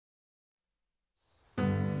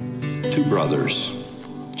two brothers,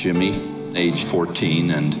 Jimmy, age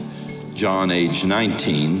 14, and John, age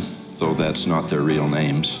 19, though that's not their real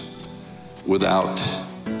names, without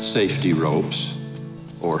safety ropes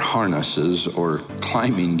or harnesses or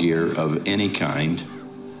climbing gear of any kind,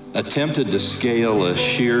 attempted to scale a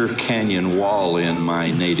sheer canyon wall in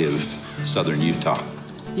my native southern Utah.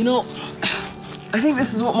 You know, I think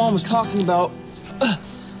this is what Mom was talking about.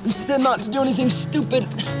 She said not to do anything stupid.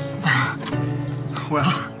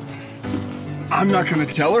 Well, I'm not gonna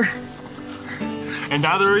tell her. And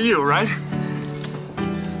neither are you, right?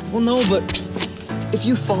 Well, no, but if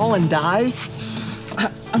you fall and die,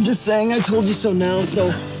 I'm just saying I told you so now, so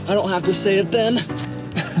I don't have to say it then.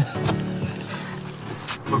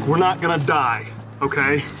 Look, we're not gonna die,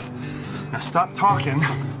 okay? Now stop talking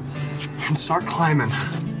and start climbing.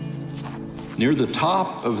 Near the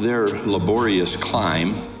top of their laborious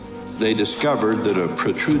climb, they discovered that a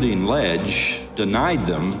protruding ledge denied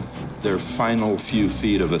them their final few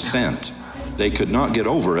feet of ascent. They could not get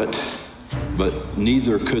over it, but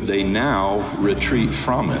neither could they now retreat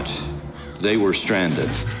from it. They were stranded.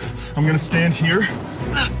 I'm gonna stand here,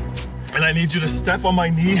 and I need you to step on my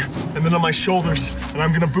knee and then on my shoulders, and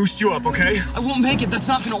I'm gonna boost you up, okay? I won't make it. That's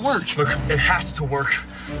not gonna work. Look, it has to work.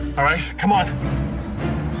 All right, come on.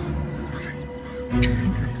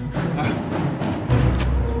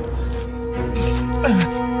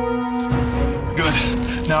 Good.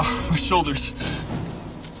 Now, my shoulders.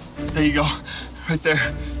 There you go. Right there.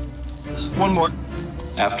 One more.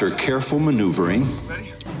 After careful maneuvering,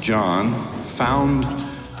 John found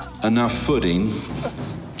enough footing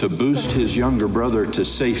to boost his younger brother to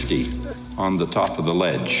safety on the top of the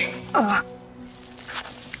ledge.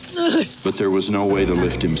 But there was no way to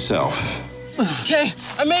lift himself. Okay,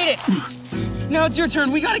 I made it. Now it's your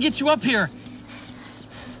turn. We gotta get you up here.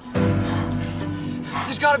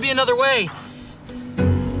 There's gotta be another way.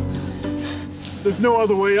 There's no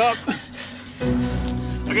other way up.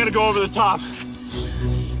 I gotta go over the top.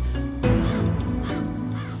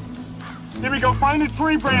 There we go. Find a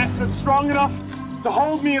tree branch that's strong enough to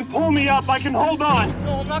hold me and pull me up. I can hold on.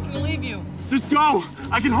 No, I'm not gonna leave you. Just go.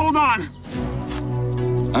 I can hold on.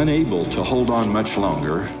 Unable to hold on much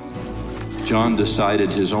longer, John decided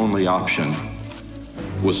his only option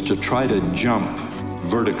was to try to jump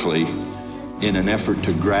vertically in an effort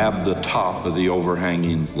to grab the top of the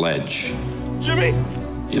overhanging ledge. Jimmy!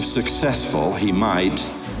 If successful, he might,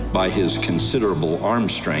 by his considerable arm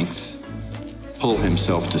strength, pull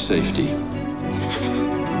himself to safety.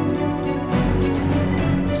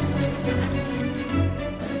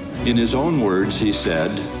 In his own words, he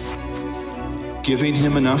said, giving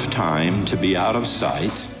him enough time to be out of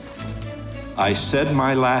sight, I said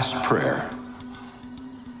my last prayer.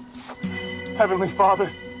 Heavenly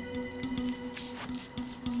Father,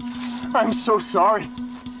 I'm so sorry.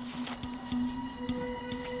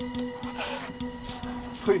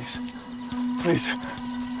 Please, please,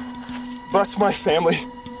 bless my family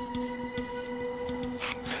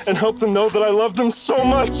and help them know that I love them so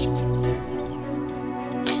much.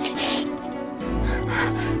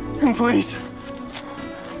 And please,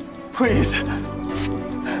 please,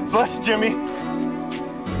 bless Jimmy,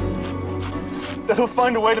 that he'll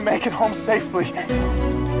find a way to make it home safely.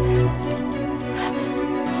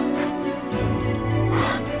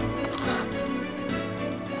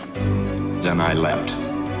 Then I leapt.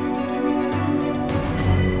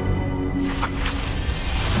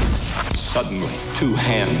 Suddenly, two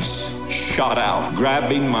hands shot out,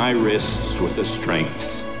 grabbing my wrists with a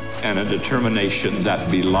strength and a determination that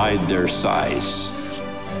belied their size.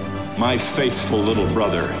 My faithful little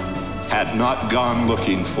brother had not gone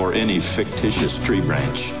looking for any fictitious tree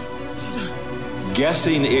branch.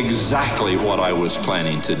 Guessing exactly what I was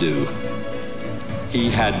planning to do, he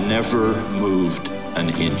had never moved an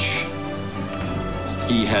inch.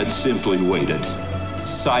 He had simply waited,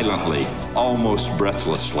 silently, almost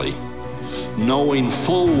breathlessly, knowing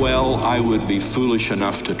full well I would be foolish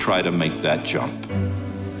enough to try to make that jump.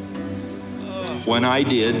 When I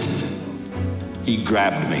did, he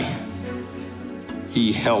grabbed me,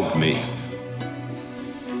 he held me,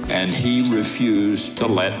 and he refused to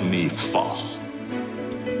let me fall.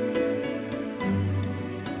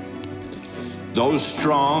 Those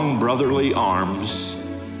strong brotherly arms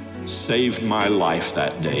saved my life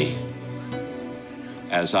that day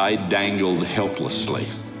as I dangled helplessly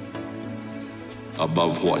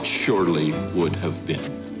above what surely would have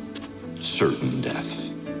been certain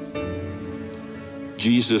death.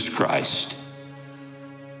 Jesus Christ,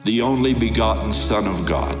 the only begotten Son of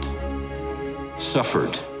God,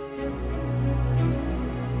 suffered,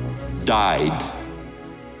 died,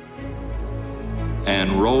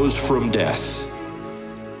 and rose from death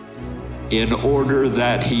in order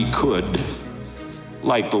that he could,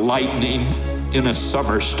 like lightning in a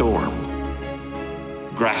summer storm,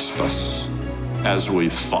 grasp us as we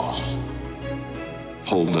fall,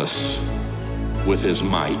 hold us with his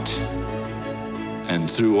might, and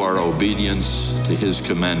through our obedience to his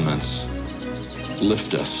commandments,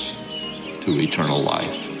 lift us to eternal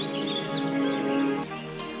life.